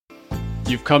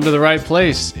You've come to the right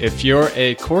place. If you're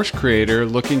a course creator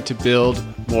looking to build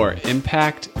more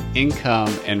impact,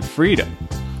 income, and freedom,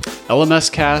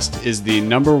 LMS Cast is the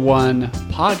 #1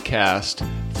 podcast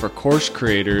for course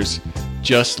creators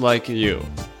just like you.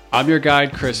 I'm your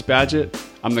guide, Chris Badgett.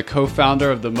 I'm the co-founder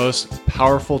of the most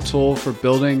powerful tool for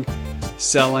building,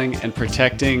 selling, and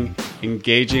protecting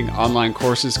engaging online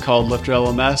courses called Lifter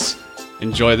LMS.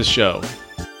 Enjoy the show.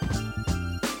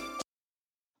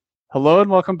 Hello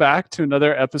and welcome back to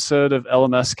another episode of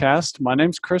LMS Cast. My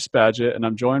name's Chris Badgett and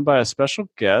I'm joined by a special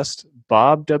guest,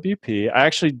 Bob WP. I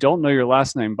actually don't know your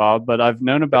last name, Bob, but I've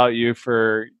known about you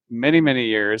for many, many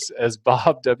years as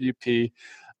Bob WP.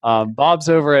 Bob's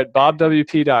over at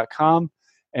bobwp.com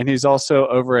and he's also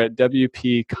over at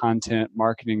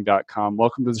wpcontentmarketing.com.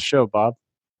 Welcome to the show, Bob.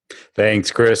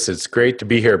 Thanks, Chris. It's great to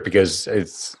be here because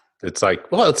it's like,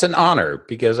 well, it's an honor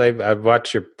because I've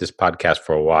watched this podcast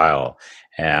for a while.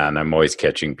 And I'm always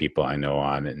catching people I know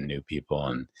on it and new people.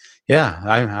 And yeah,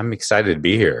 I'm excited to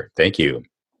be here. Thank you.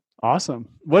 Awesome.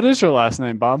 What is your last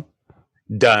name, Bob?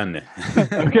 Dunn.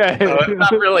 Okay. So it's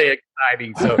not really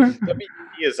exciting. So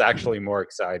WP is actually more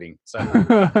exciting. So.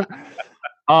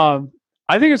 I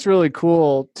think it's really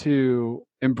cool to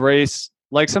embrace,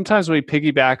 like sometimes we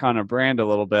piggyback on a brand a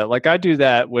little bit. Like I do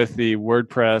that with the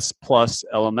WordPress plus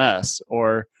LMS.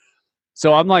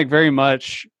 So I'm like very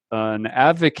much an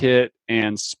advocate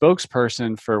and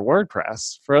spokesperson for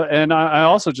WordPress, and I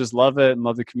also just love it and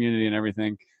love the community and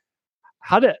everything.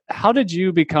 How did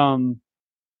you become?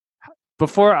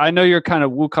 Before, I know you're kind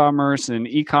of WooCommerce and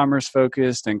e-commerce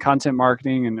focused and content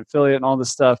marketing and affiliate and all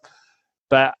this stuff,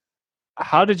 but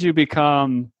how did you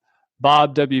become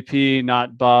Bob WP,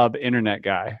 not Bob Internet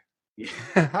Guy?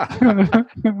 No,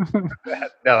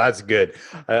 that's good.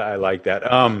 I like that.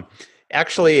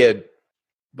 Actually,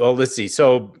 well, let's see.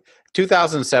 So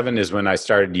 2007 is when I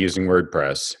started using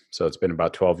WordPress. So it's been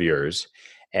about 12 years.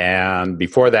 And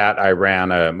before that, I ran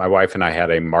my wife and I had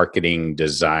a marketing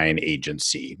design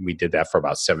agency. We did that for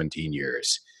about 17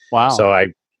 years. Wow. So I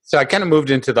kind of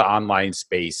moved into the online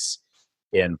space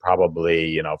in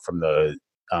probably, from the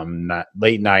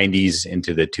late 90s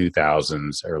into the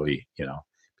 2000s, early,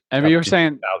 And you were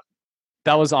saying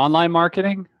that was online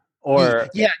marketing? Or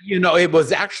yeah, it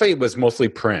was mostly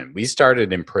print. We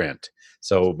started in print.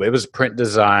 So it was print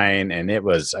design, and it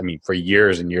was, for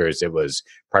years and years, it was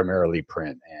primarily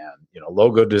print and,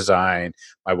 logo design.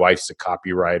 My wife's a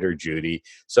copywriter, Judy.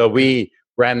 So we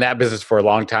ran that business for a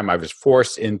long time. I was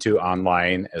forced into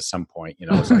online at some point, it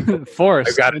was like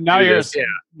forced. Now you're a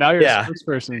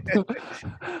spokesperson.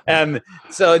 And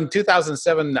so in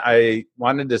 2007, I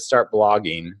wanted to start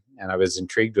blogging, and I was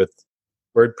intrigued with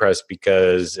WordPress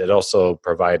because it also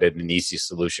provided an easy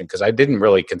solution, because I didn't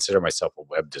really consider myself a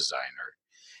web designer.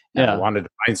 And I wanted to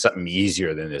find something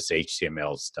easier than this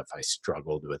HTML stuff I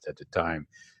struggled with at the time.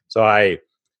 So I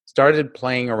started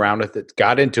playing around with it,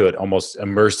 got into it, almost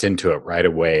immersed into it right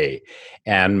away.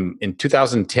 And in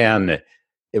 2010,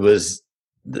 it was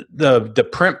the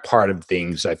print part of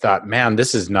things. I thought, man,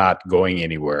 this is not going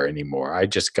anywhere anymore. I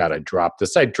just got to drop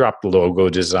this. I dropped logo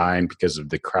design because of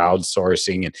the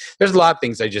crowdsourcing. And there's a lot of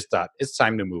things I just thought it's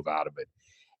time to move out of it.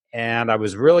 And I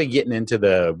was really getting into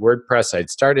the WordPress. I'd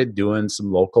started doing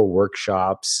some local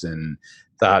workshops and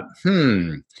thought,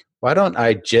 why don't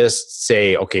I just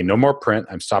say, okay, no more print.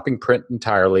 I'm stopping print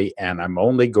entirely. And I'm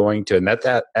only going to, and at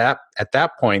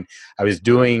that point, I was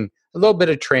doing a little bit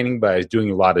of training, but I was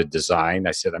doing a lot of design.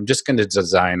 I said, I'm just going to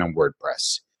design on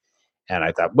WordPress. And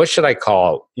I thought, what should I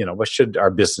call, what should our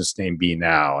business name be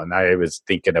now? And I was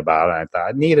thinking about it. And I thought,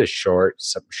 I need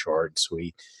something short and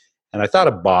sweet. And I thought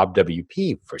of Bob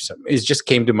WP for something. It just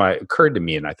occurred to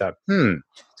me. And I thought,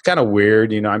 it's kind of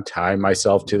weird. I'm tying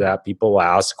myself to that. People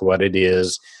ask what it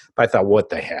is. But I thought, what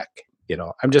the heck?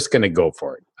 I'm just going to go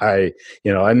for it.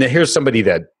 And here's somebody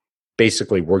that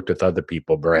basically worked with other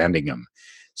people branding them.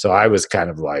 So I was kind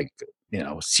of like,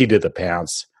 seat of the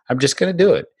pants. I'm just going to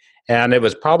do it. And it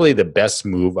was probably the best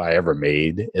move I ever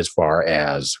made as far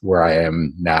as where I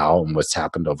am now and what's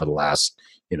happened over the last,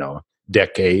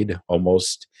 decade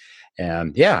almost.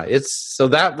 And yeah, so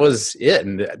that was it.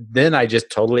 And then I just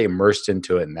totally immersed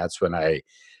into it. And that's when I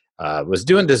was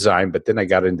doing design, but then I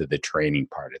got into the training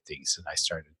part of things. And I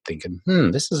started thinking,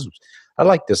 I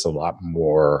like this a lot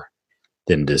more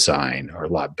than design, or a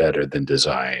lot better than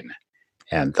design.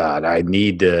 And thought I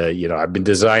need to, I've been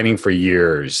designing for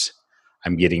years.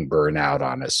 I'm getting burned out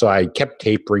on it. So I kept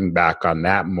tapering back on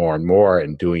that more and more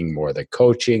and doing more of the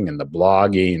coaching and the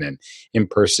blogging and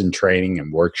in-person training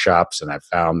and workshops. And I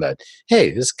found that,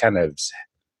 hey, this kind of,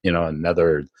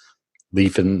 another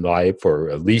leaf in life, or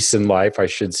a lease in life, I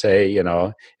should say. It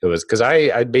was because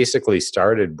I basically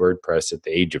started WordPress at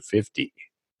the age of 50.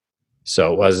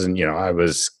 So it wasn't,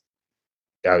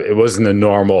 it wasn't the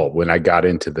normal when I got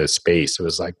into the space. It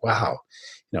was like, wow,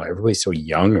 everybody's so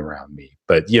young around me.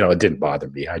 But, it didn't bother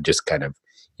me. I just kind of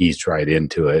eased right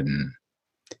into it. And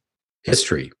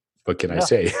history, what can I Yeah.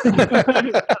 say?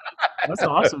 That's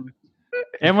awesome.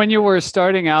 And when you were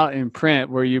starting out in print,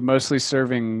 were you mostly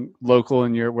serving local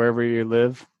in wherever you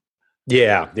live?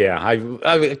 Yeah.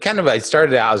 I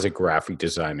started out as a graphic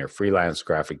designer, freelance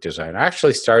graphic designer. I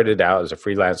actually started out as a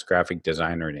freelance graphic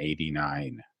designer in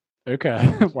 '89.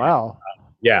 Okay. Wow.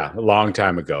 Yeah, a long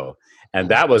time ago. And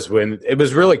that was when it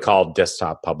was really called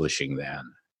desktop publishing then.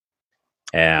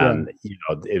 Yeah. And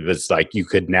it was like you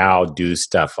could now do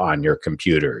stuff on your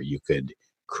computer. You could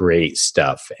create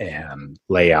stuff and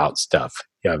lay out stuff.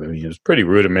 Yeah, I mean, it was pretty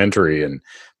rudimentary and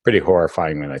pretty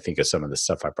horrifying when I think of some of the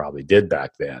stuff I probably did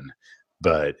back then.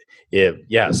 But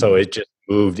so it just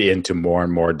moved into more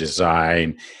and more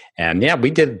design. And yeah, we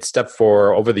did stuff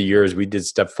over the years, we did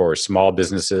stuff for small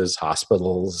businesses,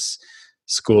 hospitals,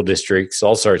 school districts,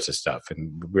 all sorts of stuff,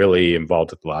 and really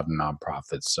involved with a lot of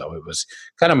nonprofits. So it was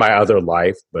kind of my other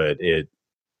life, but it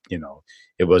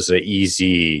was an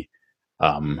easy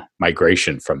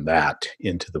migration from that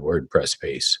into the WordPress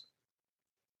space.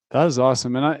 That was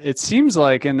awesome. And it seems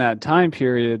like in that time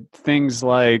period, things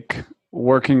like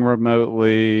working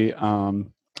remotely,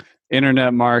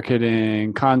 internet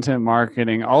marketing, content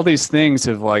marketing, all these things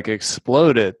have like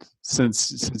exploded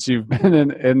since you've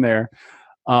been in there.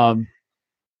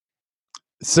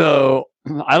 So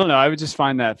I don't know. I would just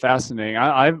find that fascinating.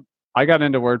 I got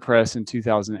into WordPress in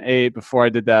 2008. Before I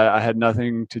did that, I had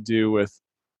nothing to do with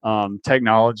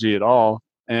technology at all.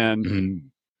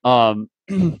 And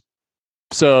Mm-hmm.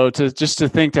 so to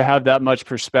think to have that much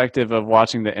perspective of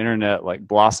watching the internet like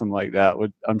blossom like that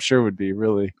I'm sure would be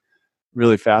really,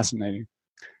 really fascinating.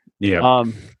 Yeah.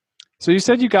 So you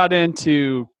said you got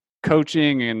into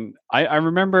coaching, and I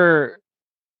remember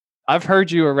I've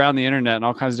heard you around the internet in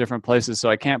all kinds of different places, so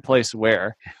I can't place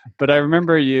where, but I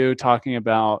remember you talking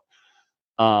about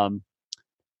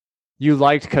you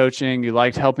liked coaching, you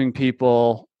liked helping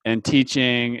people and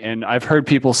teaching, and I've heard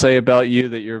people say about you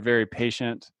that you're very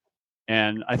patient.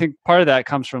 And I think part of that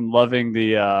comes from loving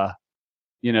the,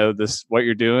 this what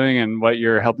you're doing and what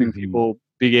you're helping Mm-hmm. people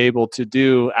be able to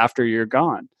do after you're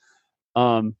gone.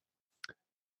 And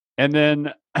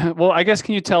then, well, I guess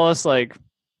can you tell us like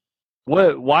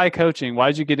why coaching? Why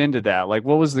did you get into that? Like,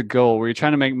 what was the goal? Were you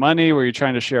trying to make money? Were you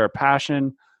trying to share a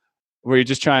passion? Were you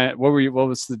just trying? What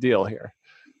was the deal here?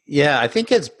 Yeah, I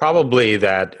think it's probably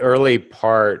that early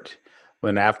part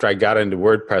when after I got into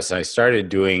WordPress, I started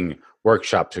doing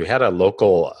workshops. We had a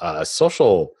local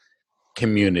social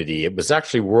community. It was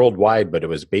actually worldwide, but it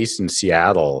was based in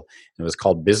Seattle. It was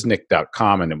called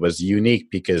biznic.com, and it was unique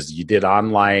because you did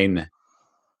online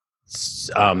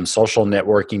social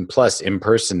networking plus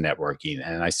in-person networking.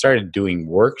 And I started doing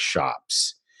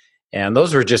workshops, and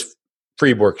those were just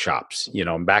free workshops.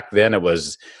 And back then it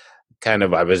was kind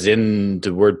of, I was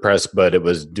into WordPress, but it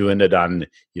was doing it on,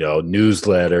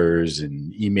 newsletters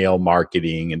and email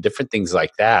marketing and different things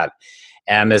like that.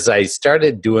 And as I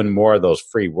started doing more of those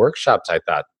free workshops, I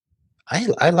thought,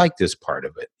 I like this part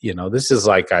of it. This is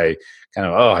like I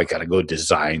got to go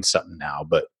design something now.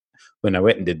 But when I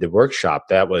went and did the workshop,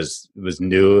 it was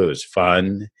new. It was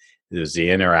fun. It was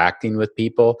the interacting with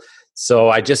people. So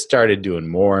I just started doing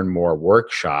more and more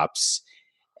workshops.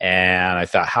 And I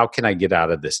thought, how can I get out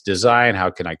of this design?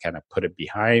 How can I kind of put it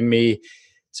behind me?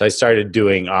 So I started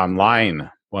doing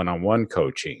online one-on-one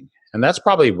coaching. And that's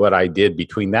probably what I did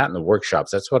between that and the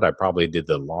workshops. That's what I probably did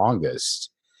the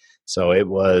longest. So it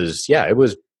was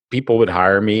people would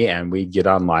hire me and we'd get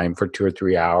online for 2 or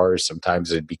 3 hours.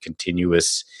 Sometimes it'd be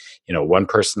continuous. One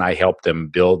person, I helped them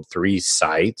build 3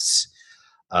 sites.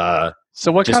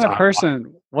 So what kind of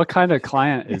person, what kind of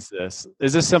client is this?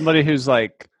 Is this somebody who's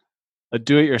like a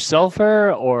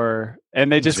do-it-yourselfer and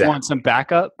they just want some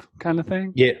backup kind of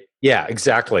thing? Yeah,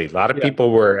 exactly. A lot of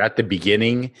people were at the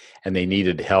beginning and they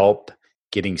needed help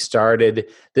getting started.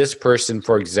 This person,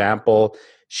 for example,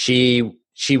 she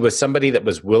was somebody that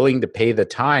was willing to pay the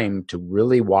time to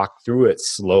really walk through it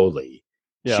slowly.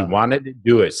 Yeah. She wanted to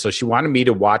do it. So she wanted me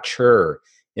to watch her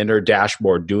in her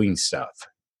dashboard doing stuff.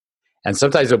 And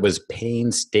sometimes it was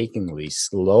painstakingly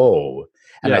slow.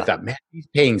 And I thought, man, he's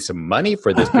paying some money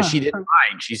for this, but she didn't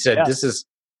mind. She said,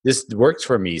 this works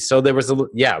for me. So there was it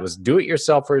was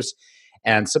do-it-yourselfers.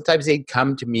 And sometimes they'd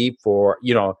come to me for,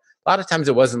 a lot of times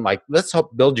it wasn't like, let's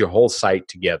help build your whole site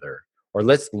together, or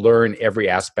let's learn every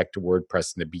aspect of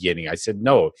WordPress in the beginning. I said,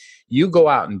 no, you go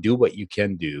out and do what you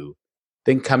can do.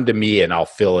 then come to me and I'll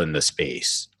fill in the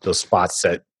space, those spots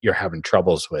that you're having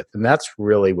troubles with. And that's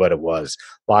really what it was.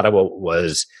 A lot of it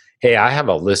was, hey, I have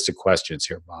a list of questions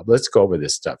here, Bob. Let's go over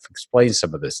this stuff. Explain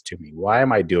some of this to me. Why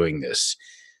am I doing this?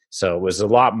 So it was a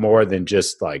lot more than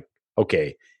just like,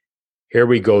 okay, here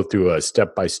we go through a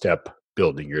step-by-step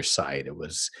building your site. It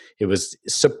was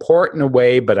support in a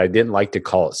way, but I didn't like to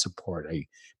call it support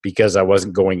because I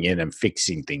wasn't going in and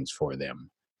fixing things for them.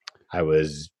 I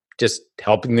was just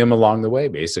helping them along the way,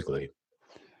 basically.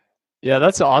 Yeah,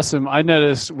 that's awesome. I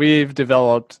noticed we've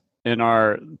developed in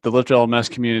the Lift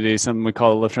LMS community something we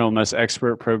call the Lift LMS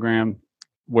Expert Program,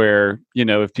 where, you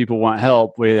know, if people want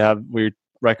help, we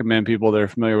recommend people that are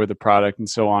familiar with the product and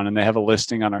so on, and they have a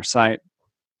listing on our site.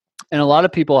 And a lot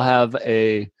of people have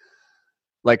a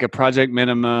project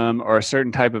minimum or a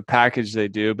certain type of package they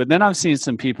do. But then I've seen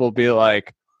some people be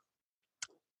like,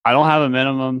 I don't have a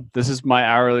minimum. This is my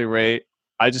hourly rate.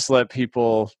 I just let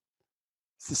people,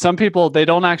 some people, they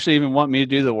don't actually even want me to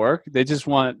do the work. They just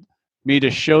want me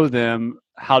to show them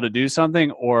how to do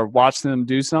something or watch them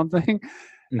do something.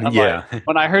 I'm Yeah. like,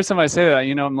 when I heard somebody say that,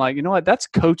 you know, I'm like, you know what? That's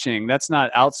coaching. That's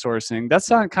not outsourcing. That's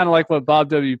not kind of like what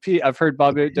I've heard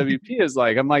Bob WP is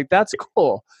like. I'm like, that's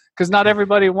cool. Because not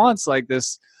everybody wants like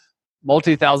this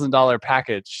multi-$1,000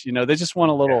 package. You know, they just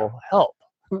want a little help.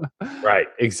 Right.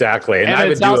 Exactly.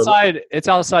 And it's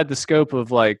outside the scope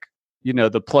of like, you know,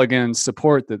 the plugin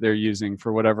support that they're using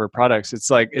for whatever products. It's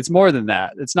like, it's more than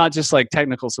that. It's not just like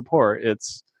technical support.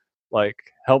 It's like,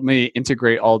 help me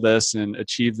integrate all this and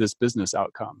achieve this business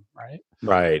outcome. Right.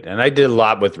 Right. And I did a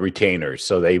lot with retainers.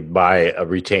 So they buy a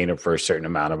retainer for a certain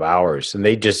amount of hours and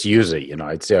they just use it. You know,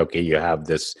 I'd say, okay, you have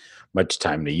this much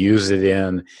time to use it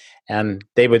in. And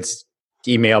they would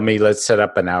email me, let's set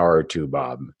up an hour or two,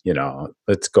 Bob. You know,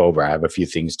 let's go over. I have a few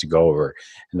things to go over.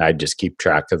 And I'd just keep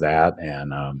track of that.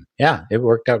 And yeah, it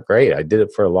worked out great. I did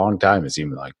it for a long time, it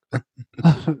seemed like.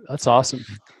 That's awesome.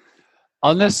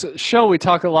 On this show, we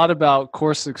talk a lot about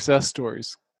course success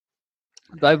stories.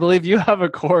 I believe you have a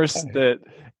course that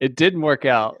it didn't work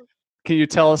out. Can you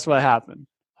tell us what happened?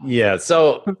 Yeah.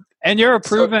 So, and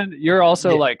you're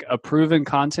also like a proven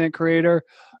content creator,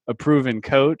 a proven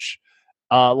coach.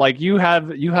 Like you have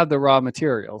the raw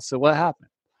material. So what happened?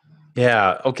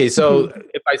 Yeah. Okay. So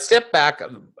if I step back,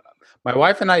 my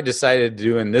wife and I decided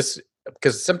doing this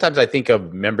because sometimes I think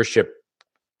of membership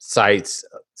sites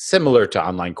similar to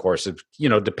online courses, you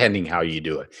know, depending how you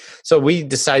do it. So we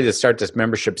decided to start this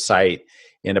membership site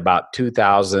in about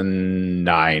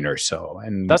 2009 or so.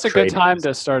 And that's a good time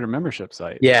to start a membership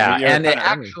site. Yeah. And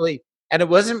it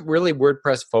wasn't really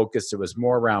WordPress focused. It was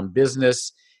more around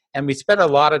business. And we spent a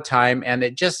lot of time and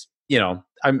it just, you know,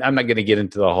 I'm not going to get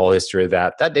into the whole history of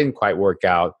that. That didn't quite work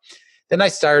out. Then I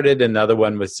started another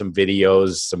one with some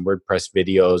videos, some WordPress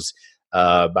videos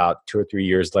about 2 or 3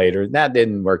 years later. And that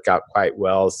didn't work out quite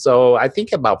well. So I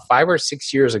think about 5 or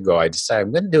 6 years ago, I decided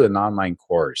I'm going to do an online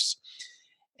course.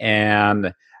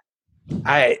 And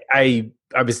I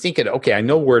was thinking, okay, I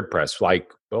know WordPress.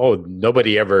 Like, oh,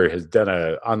 nobody ever has done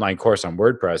an online course on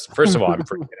WordPress. First of all, I'm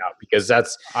freaking out because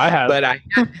I have. But I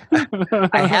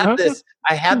had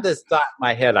this thought in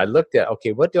my head. I looked at,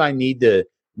 okay, what do I need to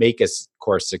make a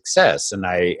course success? And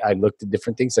I looked at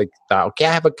different things. I thought, okay,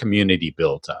 I have a community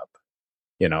built up.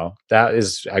 You know,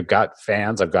 I've got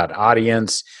fans, I've got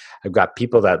audience, I've got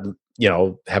people that, you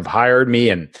know, have hired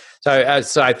me. And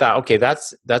so I thought, okay,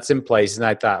 that's in place. And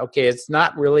I thought, okay, it's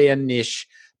not really a niche,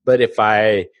 but if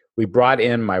we brought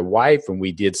in my wife and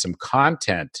we did some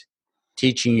content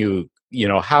teaching you, you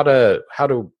know, how to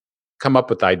come up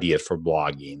with ideas for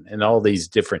blogging and all these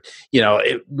different, you know,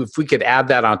 if we could add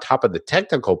that on top of the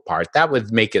technical part, that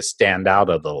would make it stand out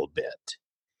a little bit.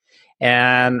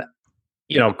 And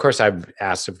you know, of course, I've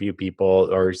asked a few people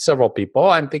or several people,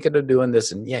 I'm thinking of doing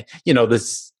this. And yeah, you know, the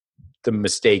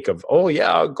mistake of, oh,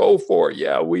 yeah, go for it.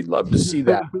 Yeah, we'd love to see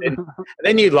that. And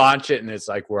then you launch it and it's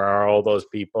like, where are all those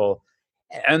people?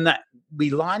 And we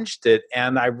launched it.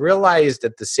 And I realized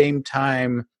at the same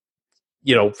time,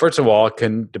 you know, first of all, it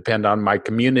can depend on my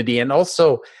community. And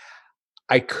also,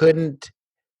 WordPress,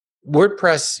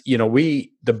 you know,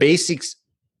 the basics,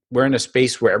 we're in a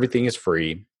space where everything is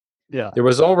free. Yeah. There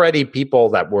was already people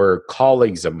that were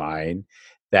colleagues of mine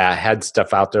that had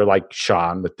stuff out there like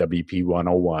Sean with WP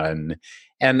 101.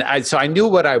 And so I knew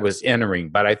what I was entering,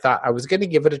 but I thought I was going to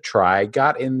give it a try.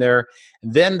 Got in there.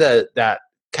 Then that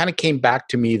kind of came back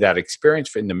to me, that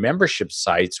experience in the membership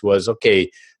sites was, okay,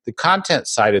 the content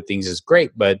side of things is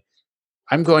great, but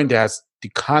I'm going to have to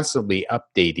constantly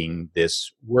updating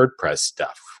this WordPress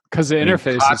stuff. Because the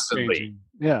interface is changing.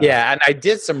 Yeah. And I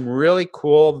did some really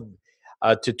cool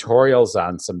tutorials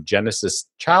on some Genesis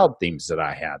child themes that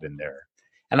I had in there.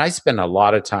 And I spent a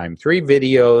lot of time, 3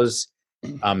 videos,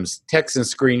 text and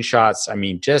screenshots. I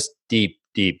mean, just deep,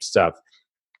 deep stuff.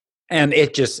 And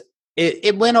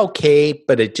it went okay,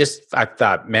 but I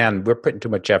thought, man, we're putting too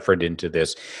much effort into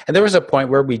this. And there was a point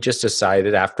where we just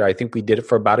decided, after I think we did it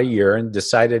for about a year, and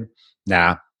decided,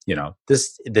 nah,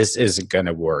 this isn't going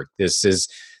to work. This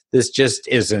just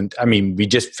isn't. I mean, we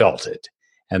just felt it,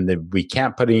 and we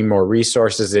can't put any more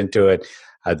resources into it.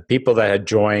 The people that had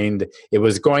joined, it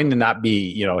was going to not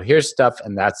be, here's stuff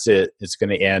and that's it. It's going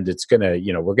to end. It's going to,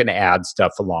 we're going to add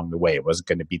stuff along the way. It wasn't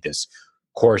going to be this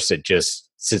course that just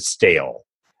sits stale.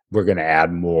 We're going to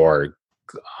add more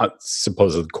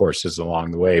supposed courses along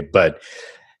the way. But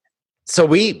so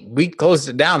we closed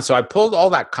it down. So I pulled all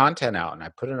that content out and I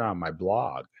put it on my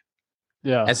blog.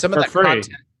 Yeah. And some of that content.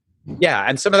 Yeah,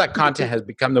 and some of that content has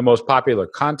become the most popular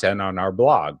content on our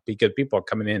blog because people are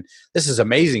coming in. This is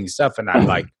amazing stuff, and I'm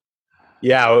like,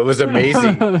 "Yeah, it was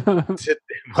amazing. It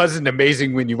wasn't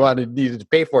amazing when you needed to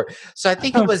pay for it." So I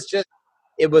think it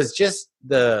was just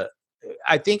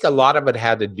I think a lot of it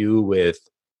had to do with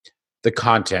the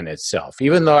content itself.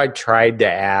 Even though I tried to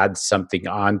add something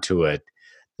onto it,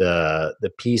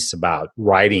 the piece about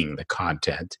writing the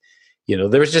content,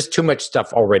 there was just too much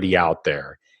stuff already out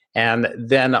there. And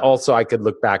then also I could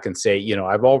look back and say,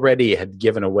 I've already had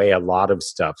given away a lot of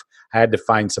stuff. I had to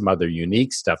find some other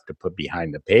unique stuff to put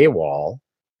behind the paywall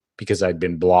because I'd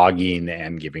been blogging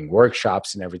and giving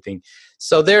workshops and everything.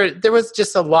 So there was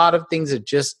just a lot of things that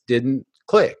just didn't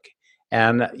click.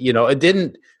 And, it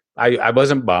didn't, I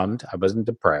wasn't bummed. I wasn't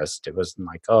depressed. It wasn't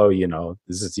like, oh,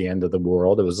 this is the end of the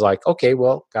world. It was like, okay,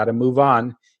 well, got to move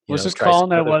on. We're just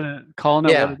calling it what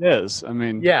it is. I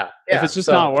mean, if it's just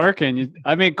not working,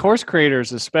 course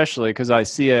creators especially, because I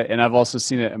see it and I've also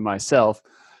seen it in myself.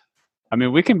 I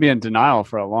mean, we can be in denial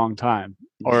for a long time,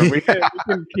 or we can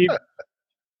keep,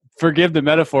 forgive the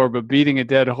metaphor, but beating a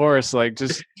dead horse, like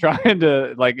just trying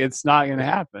to, like, it's not going to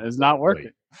happen. It's not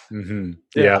working. Mm-hmm.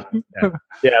 Yeah.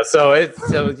 So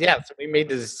we made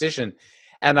the decision,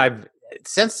 and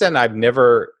since then I've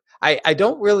never. I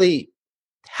don't really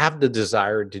have the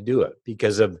desire to do it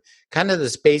because of kind of the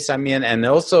space I'm in, and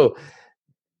also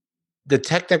the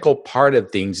technical part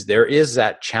of things. There is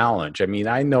that challenge. I mean,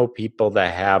 I know people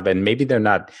that have, and maybe they're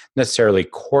not necessarily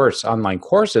online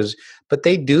courses, but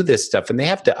they do this stuff and they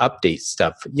have to update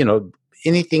stuff.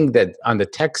 Anything that on the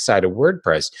tech side of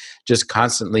WordPress just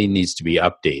constantly needs to be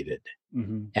updated.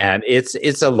 Mm-hmm. And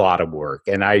it's a lot of work.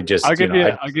 And I'll give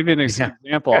you an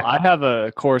example. I have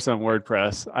a course on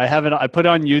WordPress. I put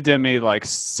on Udemy like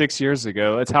 6 years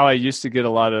ago. It's how I used to get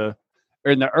or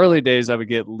in the early days, I would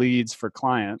get leads for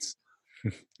clients.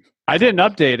 I didn't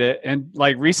update it. And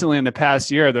like recently in the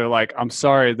past year, they're like, I'm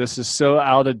sorry, this is so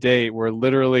out of date. We're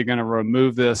literally going to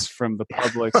remove this from the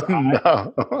public's eye.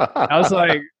 No. I was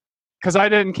like, because I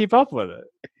didn't keep up with it,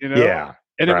 Yeah.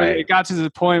 And it got to the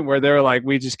point where they were like,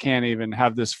 we just can't even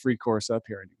have this free course up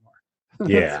here anymore.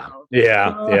 Yeah.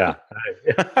 Yeah.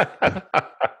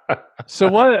 So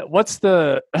what's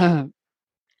the,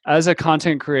 as a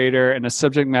content creator and a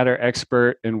subject matter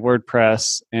expert in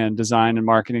WordPress and design and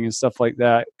marketing and stuff like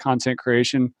that, content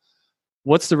creation,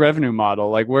 what's the revenue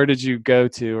model? Like, where did you go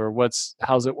to, or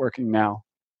how's it working now?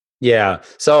 Yeah.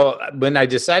 So when I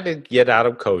decided to get out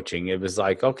of coaching, it was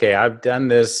like, okay, I've done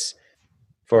this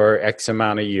for X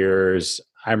amount of years.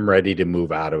 I'm ready to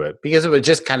move out of it because it was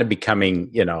just kind of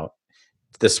becoming,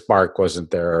 the spark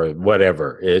wasn't there or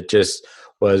whatever. It just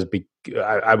was.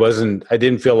 I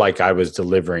didn't feel like I was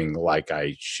delivering like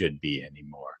I should be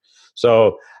anymore.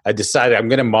 So I decided I'm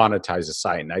going to monetize the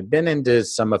site. And I'd been into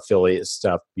some affiliate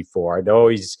stuff before. I'd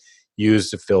always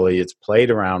used affiliates,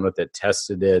 played around with it,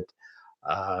 tested it,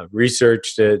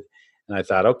 researched it. And I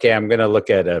thought, okay, I'm going to look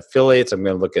at affiliates. I'm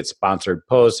going to look at sponsored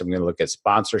posts. I'm going to look at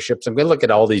sponsorships. I'm going to look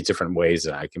at all these different ways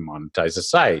that I can monetize the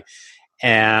site.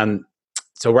 And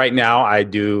so right now I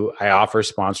offer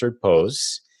sponsored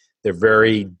posts. They're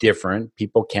very different.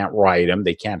 People can't write them.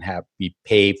 They can't be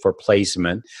paid for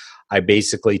placement. I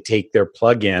basically take their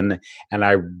plugin and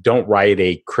I don't write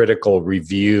a critical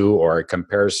review or a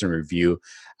comparison review.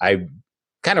 I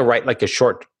kind of write like a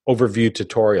short overview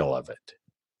tutorial of it.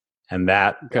 And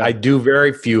I do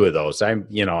very few of those. I'm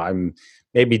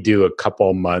maybe do a couple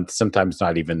a month, sometimes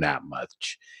not even that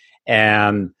much.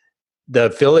 And the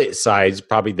affiliate side is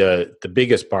probably the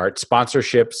biggest part.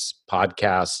 Sponsorships,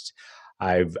 podcasts.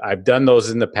 I've done those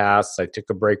in the past. I took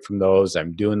a break from those.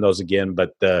 I'm doing those again.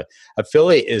 But the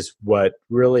affiliate is what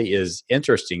really is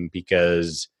interesting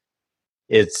because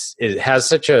it has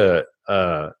such a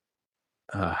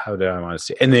how do I want to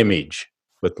say, an image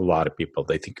with a lot of people.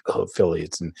 They think, oh,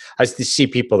 affiliates. And I see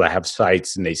people that have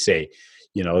sites and they say,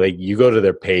 You know, you go to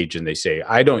their page and they say,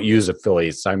 I don't use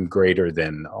affiliates. I'm greater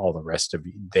than all the rest of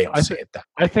you. They don't say it that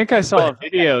I way. think I saw But a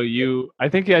video I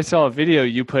think I saw a video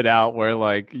you put out where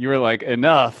like you were like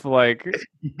enough. Like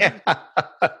yeah.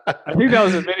 I think that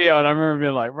was a video, and I remember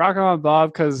being like, "Rock on,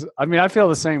 Bob," because I mean I feel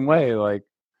the same way. Like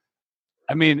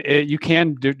I mean you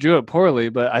can do it poorly,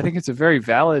 but I think it's a very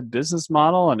valid business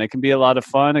model, and it can be a lot of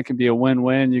fun. It can be a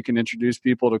win-win. You can introduce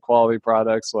people to quality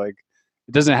products. Like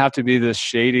it doesn't have to be this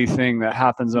shady thing that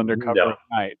happens undercover No. at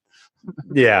night.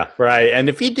 Yeah, right. And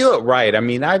if you do it right, I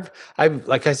mean, I've,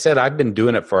 like I said, I've been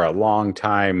doing it for a long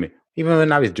time. Even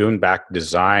when I was doing back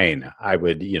design, I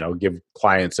would, give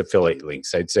clients affiliate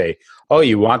links. I'd say, "Oh,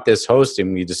 you want this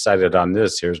hosting? We decided on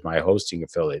this. Here's my hosting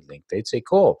affiliate link." They'd say,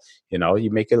 "Cool."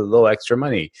 You make it a little extra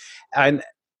money. And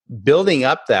building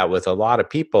up that with a lot of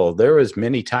people, there was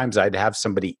many times I'd have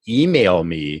somebody email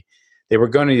me. They were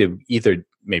going to either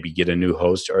maybe get a new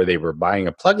host or they were buying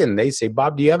a plugin. They say,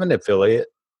 "Bob, do you have an affiliate?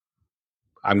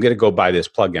 I'm going to go buy this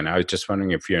plugin. I was just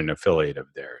wondering if you're an affiliate of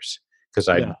theirs, because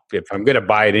Yeah, if I'm going to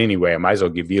buy it anyway, I might as well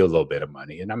give you a little bit of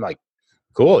money." And I'm like,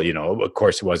 cool. Of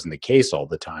course it wasn't the case all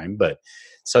the time, but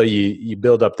so you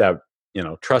build up that,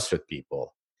 trust with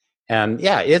people. And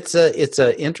yeah, it's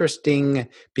a interesting,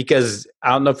 because I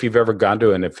don't know if you've ever gone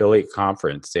to an affiliate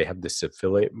conference. They have this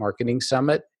affiliate marketing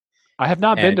summit, I have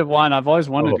not been and to one. I've always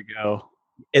wanted oh, to go,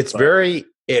 it's but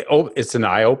it's an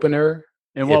eye opener.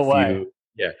 in what If way? you,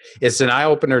 yeah, it's an eye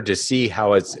opener to see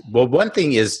how well, one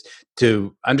thing is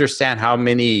to understand how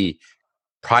many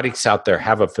products out there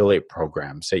have affiliate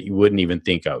programs that you wouldn't even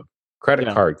think of. Credit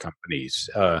Yeah, card companies,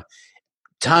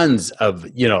 tons of,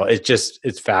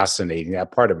 it's fascinating,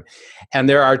 that part of it. And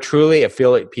there are truly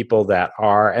affiliate people that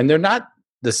are, and they're not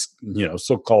this,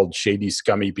 so-called shady,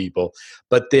 scummy people,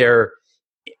 but they're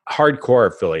hardcore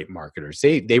affiliate marketers.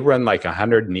 They run like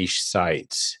 100 niche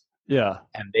sites, yeah,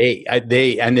 and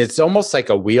and it's almost like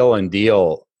a wheel and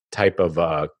deal type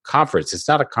of conference. It's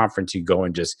not a conference you go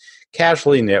and just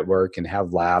casually network and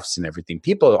have laughs and everything.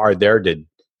 People are there to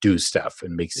do stuff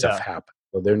and make stuff yeah. happen.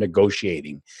 So they're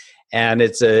negotiating, and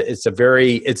it's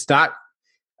not.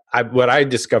 What I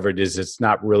discovered is it's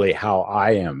not really how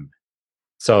I am.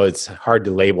 So it's hard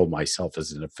to label myself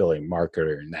as an affiliate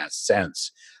marketer in that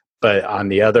sense. But on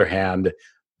the other hand,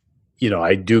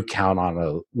 I do count on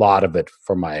a lot of it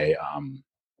for my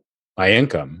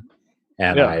income,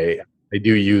 and Yeah. I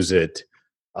do use it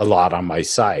a lot on my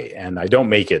site, and I don't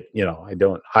make it, I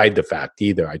don't hide the fact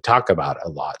either. I talk about it a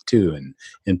lot too,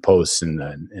 in posts and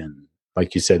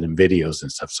like you said, in videos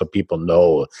and stuff, so people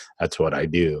know that's what I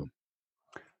do.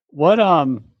 What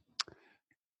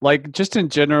like just in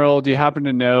general, do you happen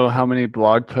to know how many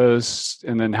blog posts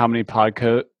and then how many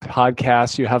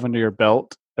podcasts you have under your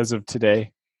belt as of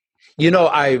today? I'm in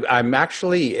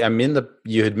the.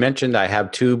 You had mentioned I have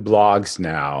two blogs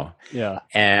now, Yeah.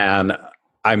 and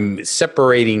I'm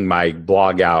separating my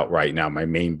blog out right now. My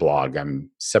main blog,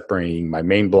 I'm separating. My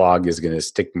main blog is going to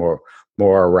stick more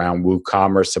around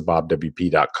WooCommerce at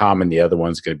bobwp.com, and the other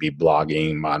one's going to be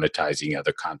blogging, monetizing,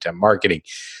 other content marketing.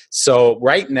 So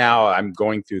right now I'm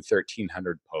going through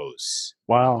 1,300 posts.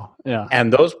 Wow. Yeah.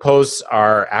 And those posts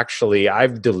are actually,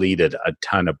 I've deleted a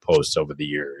ton of posts over the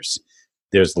years.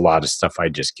 There's a lot of stuff I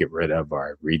just get rid of, or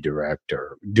I redirect,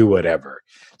 or do whatever.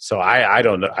 So I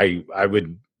don't know. I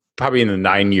would probably, in the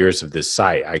 9 years of this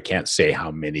site, I can't say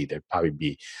how many. There'd probably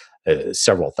be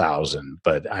several thousand,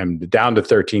 but I'm down to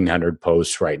 1,300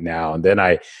 posts right now. And then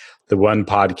the one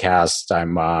podcast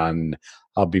I'm on,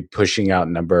 I'll be pushing out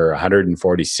number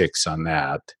 146 on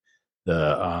that.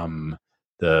 The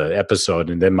episode,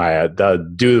 and then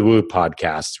the Do the Woo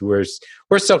podcast. We're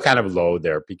still kind of low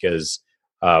there because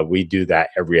we do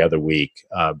that every other week,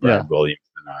 Yeah. Brad Williams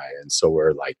and I, and so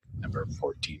we're like number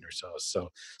 14 or so.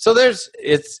 So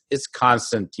it's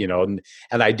constant, and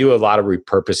I do a lot of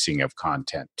repurposing of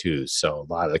content too. So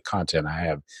a lot of the content I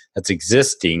have that's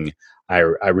existing, I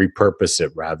repurpose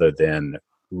it rather than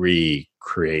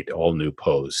recreate all new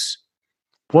posts.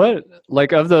 What,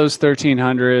 like, of those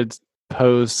 1,300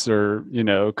 posts or,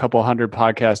 a couple hundred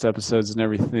podcast episodes and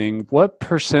everything, what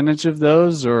percentage of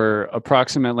those, or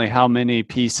approximately how many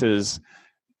pieces,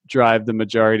 drive the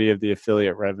majority of the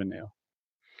affiliate revenue?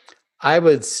 I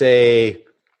would say,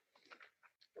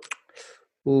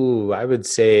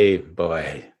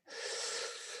 boy,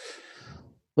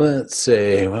 let's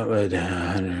say, what would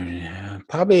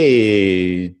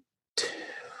probably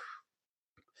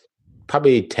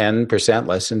 10%,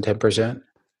 less than 10%.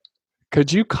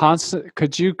 Could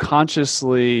you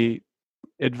consciously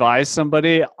advise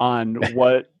somebody on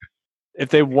what, if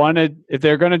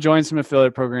they're going to join some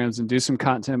affiliate programs and do some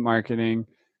content marketing,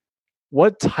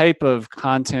 what type of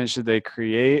content should they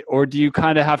create, or do you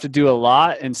kind of have to do a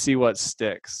lot and see what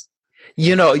sticks?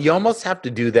 You almost have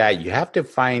to do that. You have to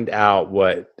find out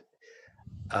what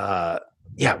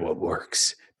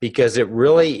works, because it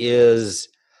really is.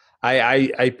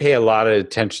 I pay a lot of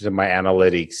attention to my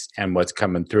analytics and what's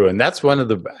coming through, and that's one of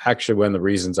the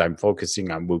reasons I'm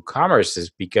focusing on WooCommerce, is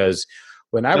because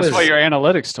when I That's what was your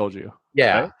analytics told you,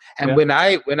 yeah, right? and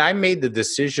Yeah. when I made the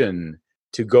decision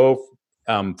to go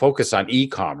focus on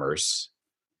e-commerce,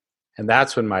 and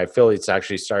that's when my affiliates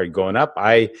actually started going up.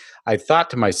 I thought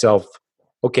to myself,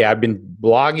 okay, I've been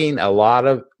blogging a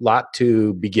lot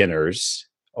to beginners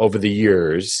over the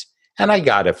years, and I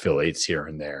got affiliates here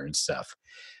and there and stuff.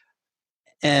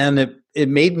 And it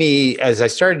made me, as I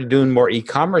started doing more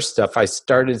e-commerce stuff, I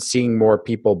started seeing more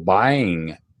people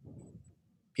buying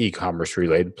e-commerce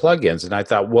related plugins, and I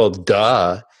thought, well,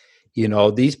 duh,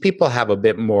 these people have a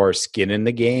bit more skin in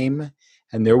the game,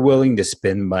 and they're willing to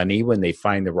spend money when they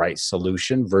find the right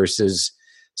solution, versus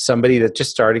somebody that's just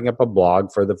starting up a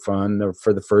blog for the fun or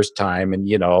for the first time, and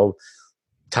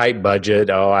tight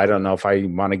budget. Oh, I don't know if I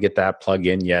want to get that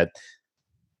plugin yet.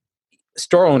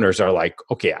 Store owners are like,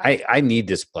 okay, I need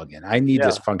this plugin. I need Yeah.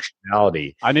 this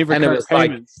functionality. I need And it recurring was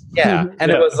like, payments. yeah.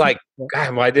 And it Yeah. was like,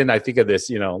 God, why didn't I think of this,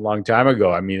 a long time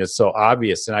ago? I mean, it's so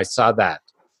obvious. And I saw that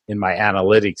in my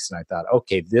analytics, and I thought,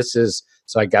 okay,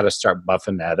 so I got to start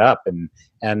buffing that up.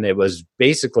 And it was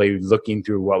basically looking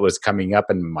through what was coming up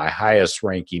in my highest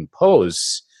ranking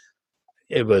posts.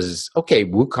 It was, okay,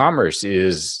 WooCommerce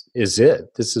is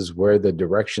it. This is where the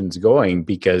direction's going,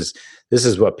 because this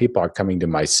is what people are coming to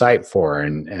my site for.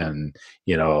 And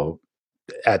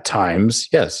at times,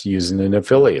 yes, using an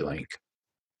affiliate link.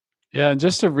 Yeah, and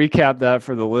just to recap that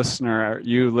for the listener,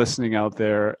 you listening out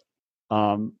there,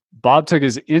 Bob took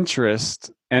his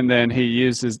interest and then he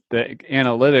uses the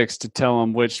analytics to tell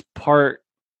him which part.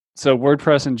 So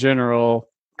WordPress in general,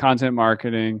 content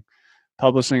marketing,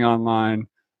 publishing online,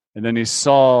 and then he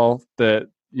saw that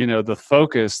the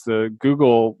focus, the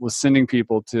Google was sending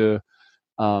people to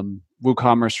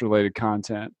WooCommerce related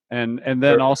content, and then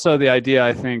Sure. also the idea,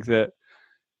 I think, that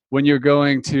when you're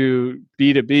going to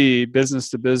B2B, business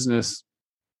to business,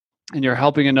 and you're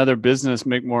helping another business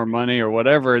make more money or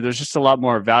whatever, there's just a lot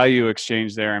more value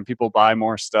exchange there, and people buy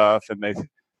more stuff, and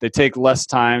they take less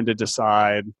time to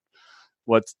decide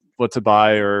what to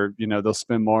buy, or they'll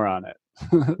spend more on it.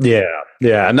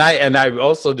 Yeah, and I've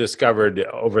also discovered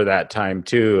over that time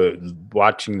too,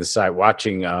 watching the site,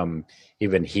 watching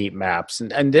even heat maps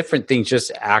and different things,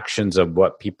 just actions of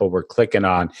what people were clicking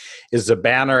on, is the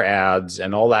banner ads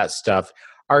and all that stuff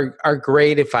are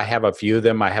great. If I have a few of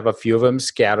them, I have a few of them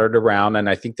scattered around, and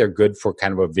I think they're good for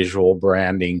kind of a visual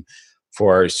branding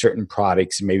for certain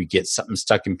products, and maybe get something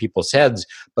stuck in people's heads.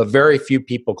 But very few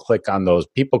people click on those.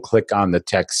 People click on the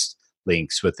text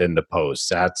links within the post.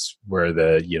 That's where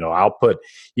I'll put,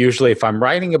 usually if I'm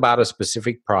writing about a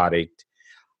specific product,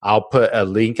 I'll put a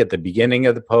link at the beginning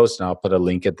of the post and I'll put a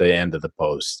link at the end of the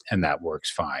post, and that works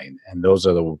fine. And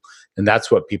that's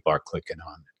what people are clicking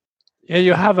on. Yeah,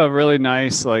 you have a really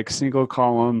nice single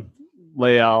column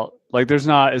layout. It's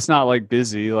not like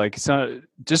busy. It's not,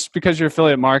 just because you're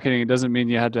affiliate marketing, it doesn't mean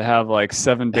you have to have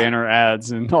 7 banner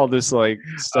ads and all this stuff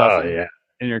Oh yeah.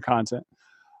 in your content.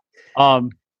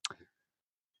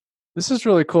 This is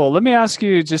really cool. Let me ask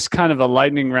you just kind of a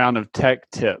lightning round of tech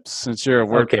tips, since you're a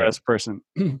WordPress person.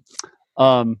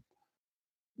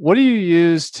 What do you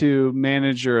use to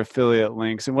manage your affiliate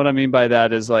links? And what I mean by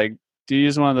that is, do you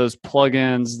use one of those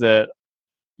plugins that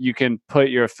you can put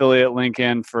your affiliate link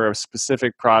in for a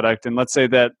specific product, and let's say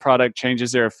that product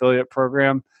changes their affiliate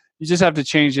program, you just have to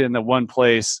change it in the one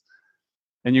place,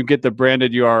 and you get the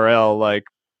branded URL like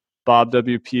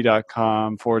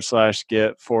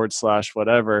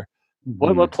bobwp.com/get/whatever.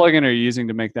 What plugin are you using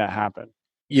to make that happen?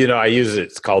 I use it.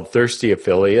 It's called Thirsty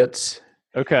Affiliates.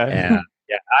 Okay. And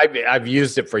yeah, I've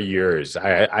used it for years.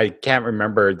 I can't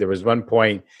remember. There was one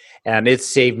point, and it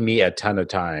saved me a ton of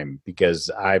time, because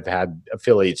I've had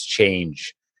affiliates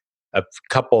change. A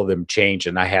couple of them change,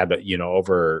 and I had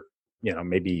over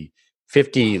maybe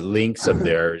 50 links of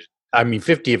theirs. I mean,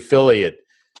 50 affiliate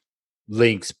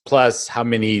links plus how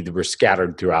many were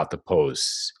scattered throughout the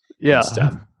posts and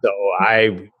stuff. So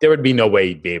there would be no way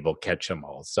you'd be able to catch them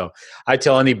all. So I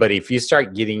tell anybody, if you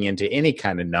start getting into any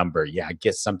kind of number,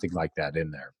 get something like that in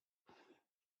there.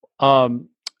 Are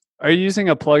you using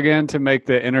a plugin to make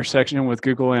the intersection with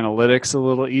Google Analytics a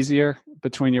little easier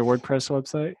between your WordPress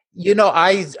website?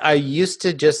 I used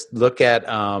to just look at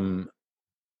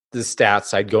the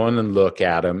stats. I'd go in and look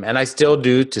at them, and I still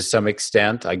do to some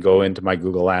extent. I go into my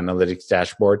Google Analytics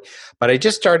dashboard, but I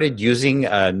just started using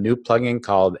a new plugin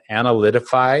called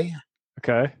Analytify.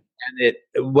 Okay.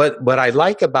 And what I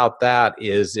like about that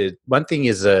is it one thing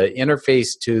is a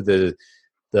interface to the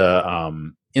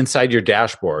inside your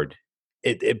dashboard.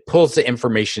 It pulls the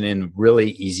information in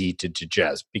really easy to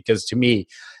digest, because to me,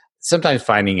 sometimes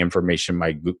finding information in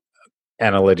my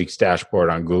analytics dashboard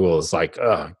on Google is like,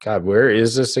 oh God, where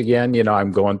is this again?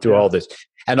 I'm going through Yeah. all this.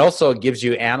 And also it gives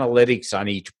you analytics on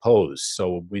each post.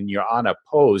 So when you're on a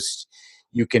post,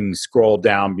 you can scroll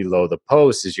down below the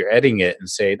post as you're editing it and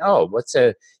say, oh,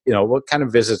 what kind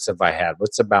of visits have I had?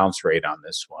 What's the bounce rate on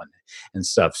this one and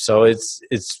stuff. So it's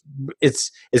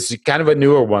kind of a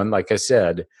newer one, like I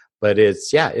said, but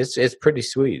it's pretty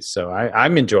sweet. So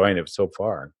I'm enjoying it so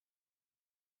far.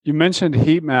 You mentioned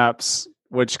heat maps,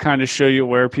 which kind of show you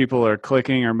where people are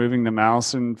clicking or moving the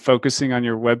mouse and focusing on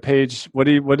your web page. What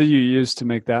do you use to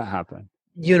make that happen?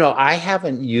 I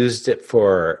haven't used it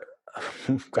for.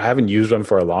 I haven't used one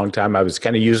for a long time. I was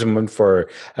kind of using one for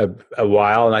a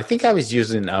while, and I think I was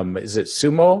using is it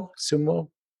Sumo? Sumo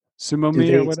Do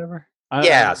Me or they? whatever.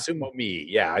 Yeah, Sumo Me.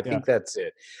 Yeah, I Yeah. think that's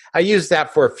it. I used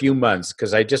that for a few months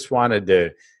because I just wanted to,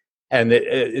 and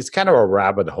it's kind of a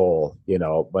rabbit hole.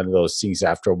 One of those things.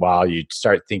 After a while, you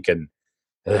start thinking.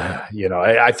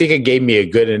 I think it gave me a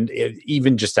good, and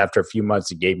even just after a few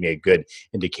months, it gave me a good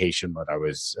indication what I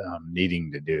was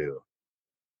needing to do.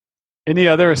 Any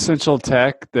other essential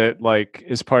tech that like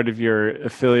is part of your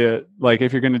affiliate? Like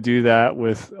if you're going to do that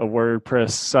with a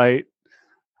WordPress site,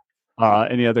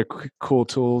 any other cool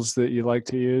tools that you like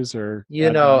to use or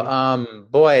add value?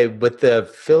 Boy, with the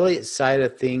affiliate side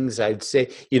of things, I'd say,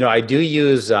 I do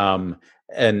use an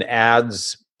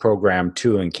ads program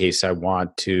too, in case I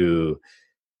want to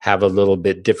have a little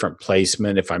bit different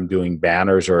placement if I'm doing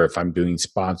banners or if I'm doing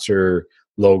sponsor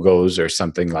logos or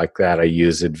something like that. I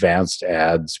use Advanced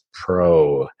Ads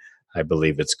Pro, I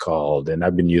believe it's called, and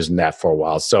I've been using that for a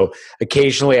while. So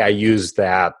occasionally I use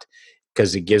that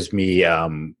because it gives me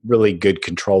really good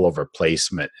control over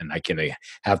placement, and I can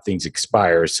have things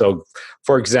expire. So,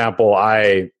 for example,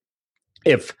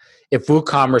 if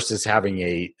WooCommerce is having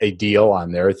a deal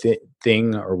on their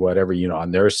thing or whatever,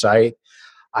 on their site,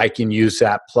 I can use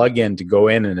that plugin to go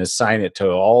in and assign it to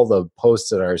all the posts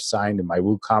that are assigned in my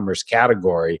WooCommerce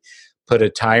category, put a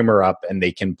timer up, and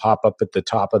they can pop up at the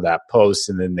top of that post,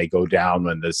 and then they go down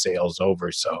when the sale's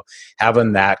over. So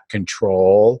having that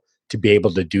control to be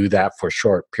able to do that for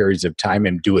short periods of time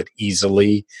and do it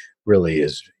easily really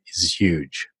is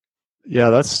huge. Yeah,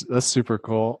 that's super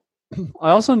cool. I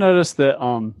also noticed that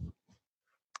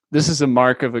this is a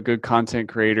mark of a good content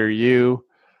creator. You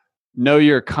know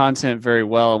your content very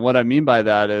well. And what I mean by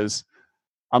that is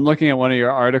I'm looking at one of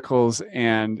your articles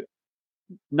and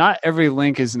not every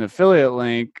link is an affiliate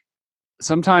link.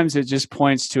 Sometimes it just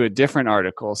points to a different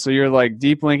article. So you're like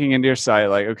deep linking into your site.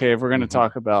 Like, okay, if we're going to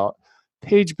talk about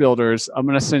page builders, I'm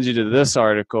going to send you to this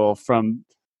article from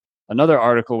another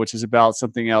article, which is about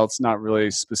something else, not really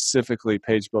specifically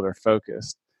page builder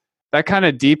focused. That kind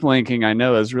of deep linking I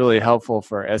know is really helpful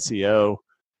for SEO.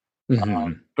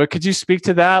 Mm-hmm. But could you speak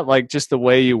to that, like just the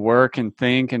way you work and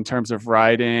think in terms of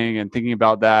writing and thinking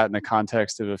about that in the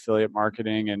context of affiliate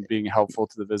marketing and being helpful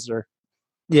to the visitor?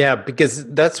 Yeah, because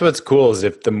that's what's cool is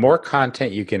if the more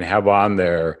content you can have on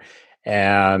there,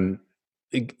 and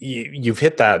you've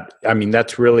hit that. I mean,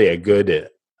 that's really a good,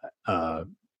 uh,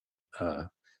 uh,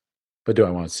 what do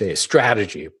I want to say? A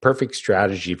strategy, a perfect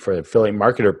strategy for an affiliate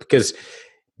marketer, because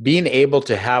being able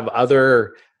to have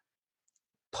other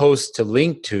posts to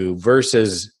link to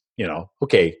versus,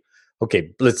 okay,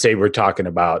 let's say we're talking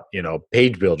about,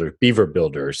 page builder, beaver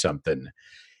builder or something.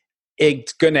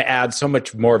 It's going to add so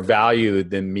much more value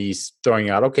than me throwing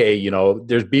out, okay,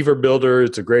 there's Beaver Builder,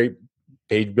 it's a great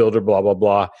page builder, blah, blah,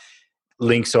 blah,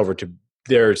 links over to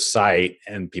their site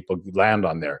and people land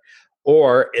on there.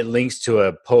 Or it links to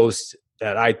a post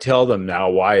that I tell them now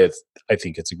why I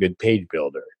think it's a good page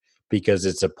builder, because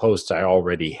it's a post I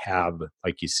already have.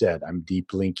 Like you said, I'm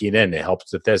deep linking in. It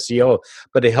helps with SEO,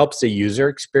 but it helps the user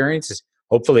experience.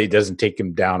 Hopefully it doesn't take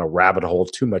them down a rabbit hole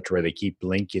too much where they keep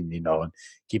linking, and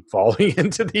keep falling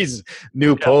into these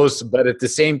new Yeah. posts. But at the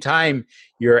same time,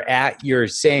 you're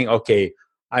saying, okay,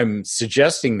 I'm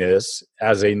suggesting this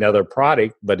as another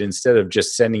product, but instead of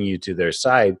just sending you to their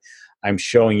site, I'm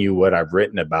showing you what I've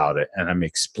written about it, and I'm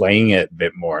explaining it a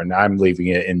bit more, and I'm leaving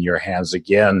it in your hands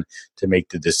again to make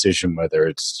the decision whether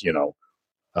it's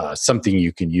something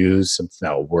you can use, something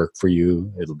that will work for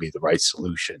you. It'll be the right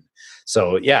solution.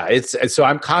 So yeah, so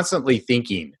I'm constantly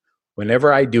thinking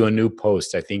whenever I do a new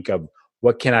post, I think of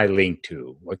what can I link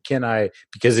to, what can I,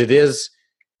 because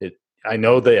I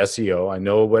know the SEO, I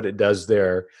know what it does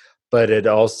there, but it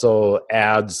also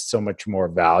adds so much more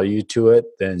value to it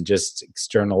than just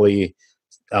externally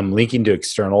I'm linking to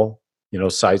external,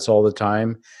 sites all the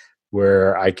time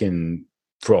where I can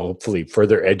hopefully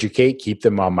further educate, keep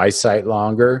them on my site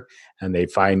longer, and they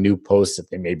find new posts that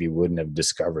they maybe wouldn't have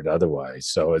discovered otherwise.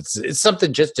 So it's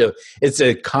something it's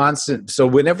a constant. So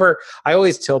whenever I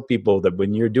always tell people that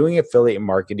when you're doing affiliate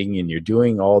marketing and you're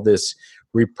doing all this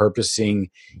repurposing,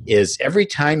 is every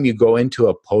time you go into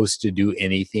a post to do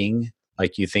anything,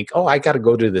 like you think, oh, I got to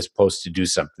go to this post to do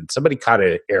something. Somebody caught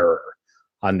an error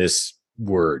on this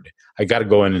word. I got to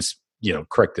go in and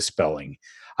correct the spelling.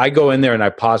 I go in there and I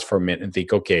pause for a minute and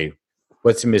think, okay,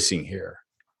 what's missing here?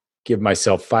 Give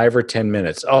myself 5 or 10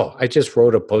 minutes. Oh, I just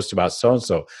wrote a post about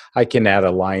so-and-so. I can add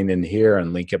a line in here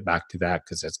and link it back to that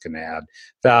because that's going to add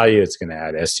value. It's going to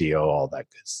add SEO, all that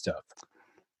good stuff.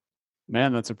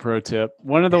 Man, that's a pro tip.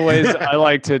 One of the ways I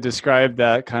like to describe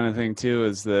that kind of thing too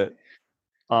is that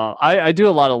I do a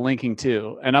lot of linking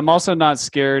too. And I'm also not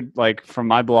scared, like from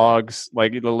my blogs,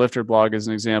 like the Lifter blog as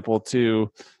an example,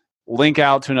 to link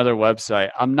out to another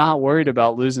website. I'm not worried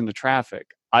about losing the traffic.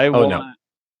 I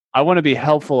want to be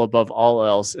helpful above all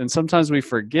else. And sometimes we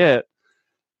forget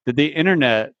that the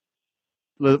internet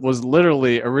was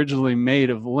literally originally made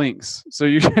of links. So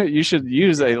you should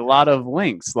use a lot of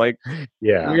links. Like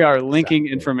we are linking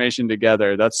information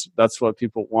together. That's what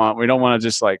people want. We don't want to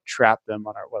just like trap them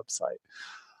on our website.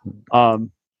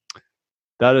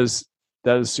 That is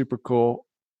super cool.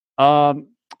 I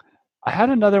had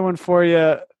another one for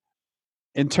you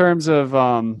in terms of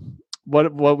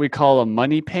what we call a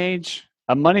money page.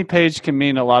 A money page can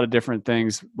mean a lot of different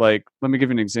things. Like, let me give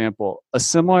you an example. A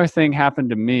similar thing happened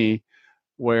to me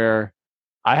where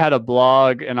I had a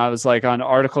blog and I was like on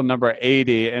article number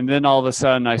 80. And then all of a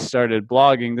sudden I started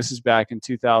blogging. This is back in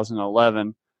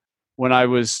 2011 when I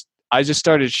just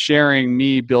started sharing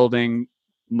me building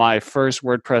my first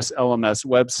WordPress LMS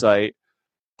website,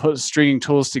 stringing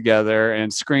tools together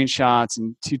and screenshots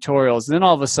and tutorials. And then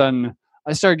all of a sudden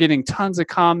I started getting tons of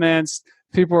comments.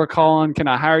 People were calling, can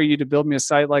I hire you to build me a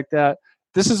site like that?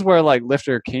 This is where like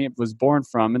Lifter was born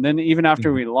from. And then even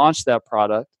after we launched that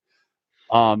product,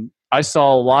 I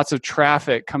saw lots of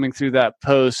traffic coming through that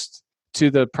post to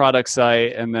the product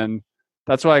site. And then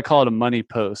that's why I call it a money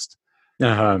post.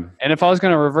 And if I was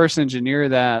going to reverse engineer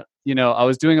that, I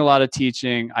was doing a lot of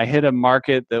teaching. I hit a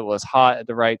market that was hot at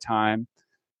the right time.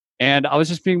 And I was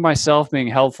just being myself, being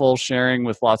helpful, sharing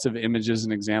with lots of images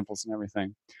and examples and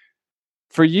everything.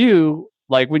 For you,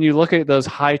 like when you look at those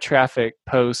high traffic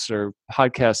posts or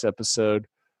podcast episode,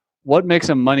 what makes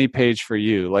a money page for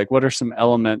you? Like what are some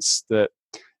elements that,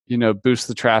 boost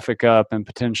the traffic up and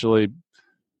potentially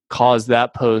cause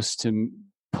that post to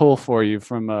pull for you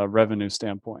from a revenue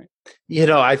standpoint?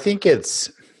 I think it's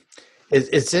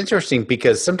interesting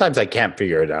because sometimes I can't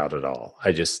figure it out at all.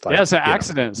 I just like, it's an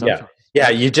accident sometimes. Yeah,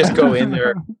 you just go in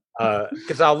there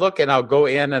because I'll look and I'll go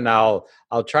in and I'll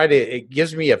try to. It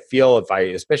gives me a feel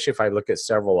especially if I look at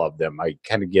several of them, I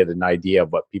kind of get an idea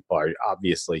of what people are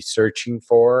obviously searching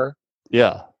for.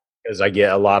 Yeah, because I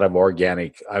get a lot of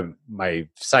organic. My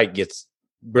site gets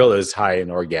really as high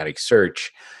in organic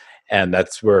search, and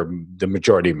that's where the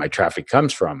majority of my traffic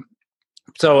comes from.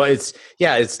 So it's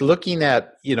looking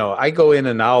at, I go in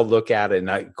and I'll look at it. And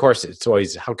of course, it's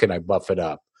always, how can I buff it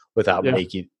up without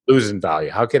losing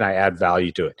value? How can I add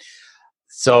value to it?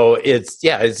 So it's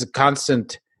a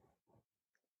constant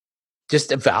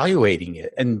just evaluating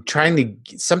it and trying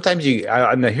to, sometimes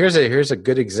here's a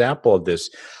good example of this.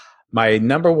 My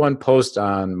number one post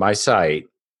on my site,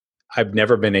 I've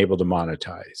never been able to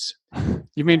monetize.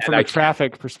 You mean from a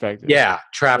traffic perspective? Yeah,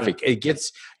 traffic. Yeah. It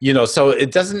gets, so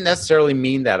it doesn't necessarily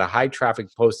mean that a high traffic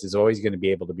post is always going to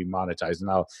be able to be monetized. And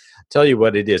I'll tell you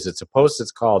what it is. It's a post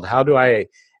that's called, How Do I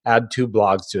Add 2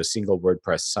 Blogs to a Single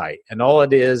WordPress Site? And all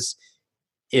it is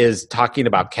talking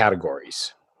about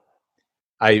categories.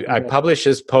 I published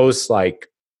this post like,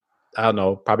 I don't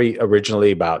know, probably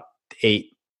originally about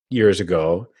 8 years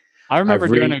ago. I remember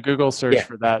doing a Google search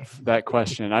for that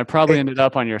question. I probably ended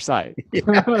up on your site.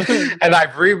 And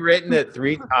I've rewritten it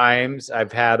 3 times.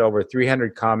 I've had over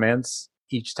 300 comments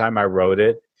each time I wrote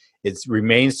it. It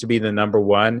remains to be the number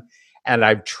one. And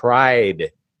I've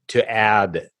tried to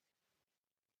add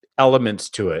elements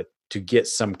to it to get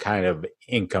some kind of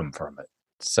income from it,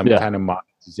 some kind of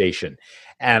monetization.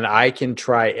 And I can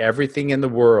try everything in the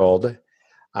world.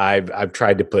 I've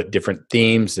tried to put different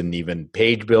themes and even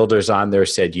page builders on there.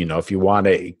 Said, if you want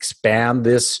to expand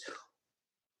this,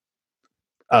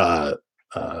 how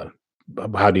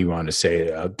do you want to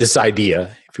say this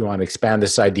idea? If you want to expand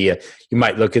this idea, you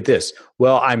might look at this.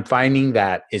 Well, I'm finding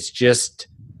that it's just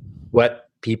what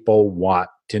people want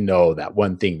to know, that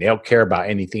one thing. They don't care about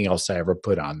anything else I ever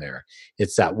put on there.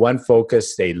 It's that one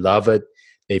focus. They love it.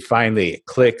 they finally it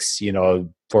clicks,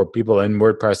 for people in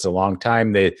WordPress a long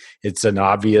time, it's an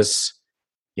obvious,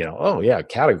 oh yeah,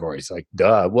 categories, like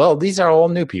duh. Well, these are all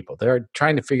new people. They're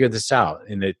trying to figure this out,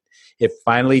 and it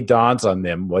finally dawns on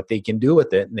them what they can do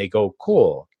with it, and they go,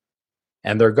 cool,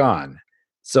 and they're gone.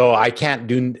 So I can't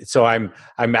do. So I'm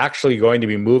actually going to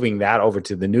be moving that over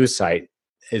to the new site.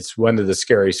 It's one of the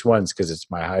scariest ones because it's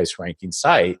my highest ranking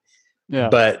site, Yeah.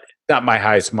 but not my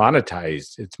highest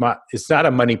monetized. It's not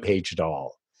a money page at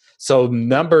all. So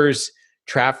numbers,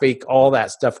 traffic, all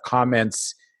that stuff,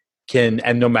 comments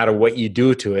and no matter what you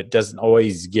do to it, doesn't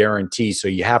always guarantee. So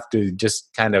you have to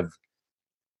just kind of,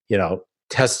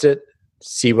 test it,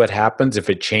 see what happens, if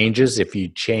it changes, if you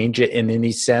change it in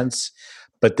any sense.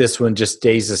 But this one just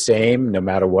stays the same no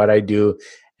matter what I do.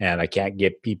 And I can't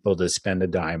get people to spend a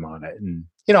dime on it. And,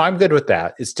 I'm good with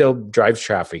that. It still drives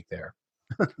traffic there.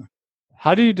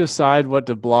 How do you decide what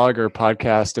to blog or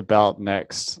podcast about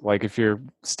next? Like if you're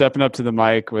stepping up to the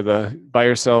mic by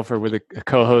yourself or with a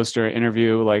co-host or an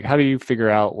interview, like how do you figure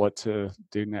out what to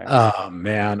do next? Oh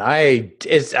man,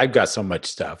 I've got so much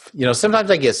stuff. Sometimes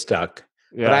I get stuck.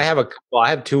 Yeah. But I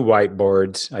have two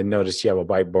whiteboards. I noticed you have a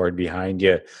whiteboard behind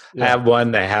you. Yeah. I have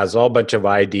one that has all bunch of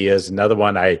ideas. Another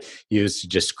one I use to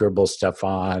just scribble stuff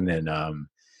on, and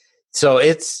so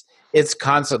it's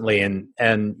constantly and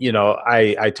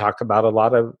I talk about a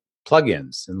lot of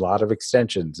plugins and a lot of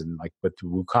extensions and like with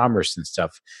WooCommerce and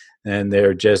stuff, and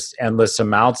they're just endless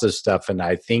amounts of stuff. And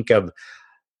I think of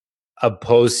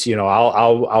posts,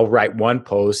 I'll write one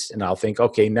post and I'll think,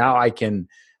 okay, now I can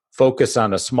focus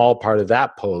on a small part of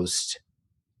that post,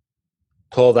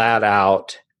 pull that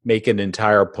out, make an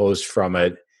entire post from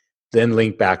it, then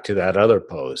link back to that other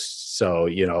post. So,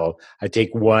 I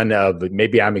take one of,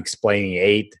 maybe I'm explaining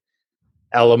 8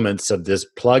 elements of this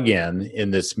plugin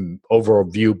in this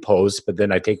overview post, but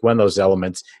then I take one of those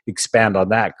elements, expand on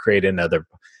that, create another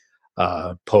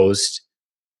post,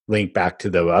 link back to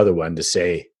the other one to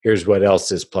say, here's what else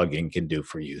this plugin can do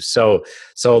for you. So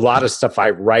a lot of stuff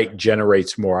I write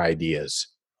generates more ideas.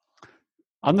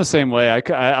 I'm the same way.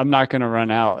 I'm not going to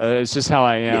run out. It's just how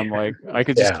I am. Yeah. Like I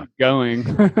could just keep going.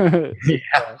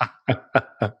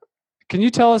 Can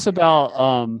you tell us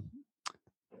about,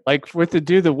 like with the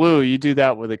Do the Woo, you do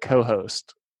that with a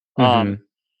co-host. What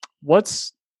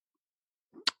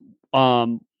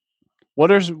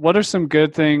are some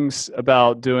good things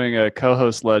about doing a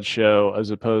co-host led show as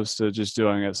opposed to just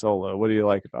doing it solo? What do you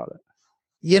like about it?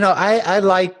 I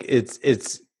like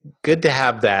it's good to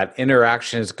have that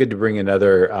interaction. It's good to bring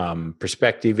another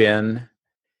perspective in.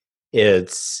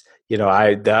 It's the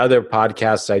other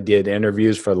podcasts I did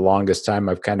interviews for the longest time.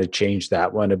 I've kind of changed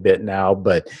that one a bit now,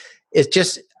 but it's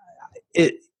just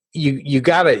you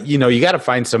gotta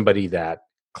find somebody that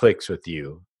clicks with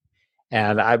you.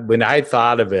 And when I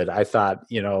thought of it, I thought,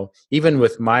 even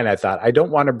with mine, I thought, I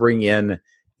don't want to bring in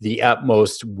the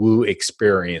utmost Woo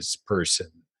experienced person,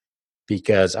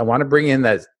 because I want to bring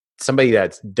in somebody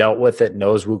that's dealt with it,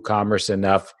 knows WooCommerce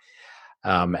enough.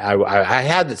 I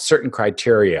had certain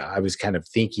criteria. I was kind of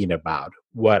thinking about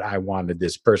what I wanted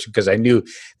this person, because I knew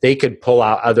they could pull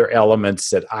out other elements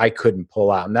that I couldn't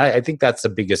pull out. And I think that's the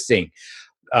biggest thing.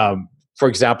 For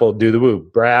example, Do the Woo.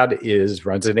 Brad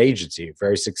runs an agency, a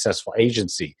very successful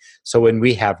agency. So when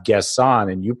we have guests on,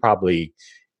 and you probably,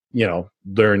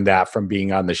 learned that from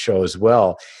being on the show as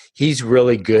well, he's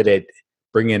really good at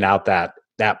bringing out that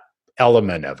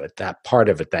element of it, that part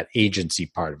of it, that agency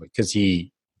part of it, because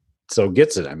he so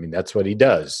gets it. I mean, that's what he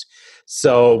does.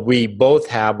 So we both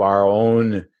have our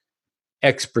own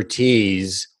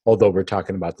expertise, although we're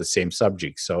talking about the same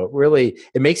subject. So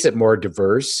it makes it more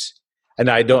diverse. And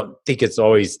I don't think it's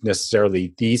always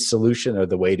necessarily the solution or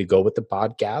the way to go with the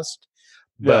podcast,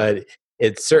 but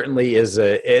it certainly is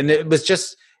and it was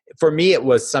just, for me, it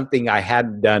was something I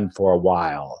hadn't done for a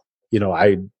while.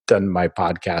 I'd done my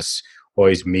podcasts,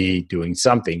 always me doing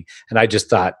something. And I just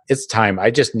thought, it's time.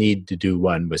 I just need to do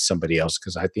one with somebody else,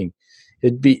 because I think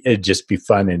it'd just be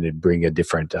fun, and it'd bring a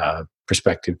different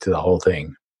perspective to the whole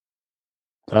thing.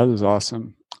 That is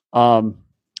awesome.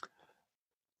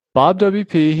 Bob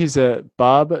WP, he's at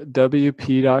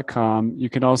bobwp.com. You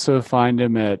can also find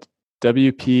him at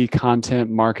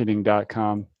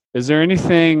wpcontentmarketing.com. Is there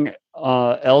anything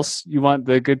else you want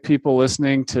the good people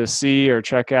listening to see or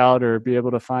check out or be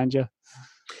able to find you?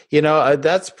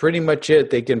 That's pretty much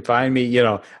it. They can find me.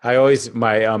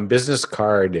 My business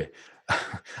card,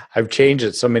 I've changed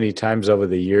it so many times over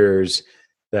the years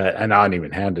and I don't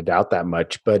even hand it out that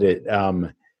much, but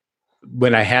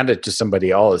when I hand it to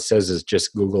somebody, all it says is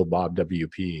just Google Bob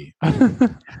WP.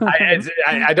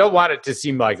 I don't want it to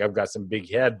seem like I've got some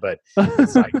big head, but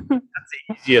it's like, that's the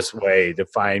easiest way to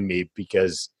find me,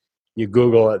 because you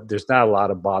Google it, there's not a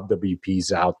lot of Bob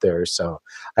WPs out there. So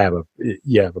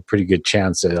you have a pretty good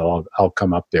chance that I'll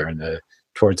come up there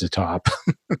towards the top.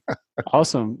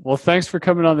 Awesome. Well, thanks for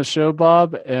coming on the show,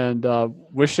 Bob, and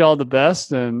wish you all the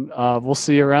best. And we'll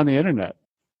see you around the internet.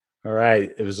 All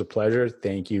right. It was a pleasure.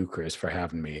 Thank you, Chris, for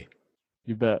having me.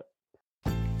 You bet.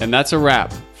 And that's a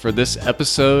wrap for this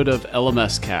episode of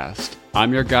LMS Cast.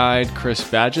 I'm your guide, Chris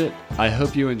Badgett. I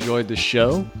hope you enjoyed the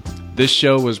show. This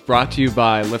show was brought to you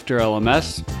by Lifter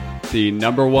LMS, the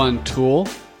 #1 tool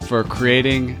for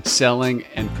creating, selling,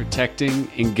 and protecting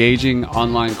engaging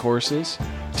online courses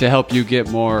to help you get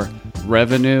more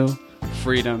revenue,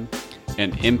 freedom,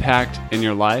 and impact in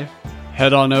your life.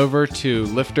 Head on over to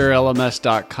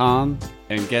lifterlms.com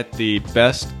and get the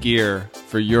best gear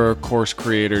for your course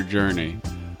creator journey.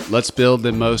 Let's build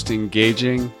the most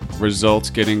engaging,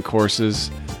 results-getting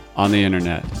courses on the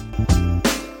internet.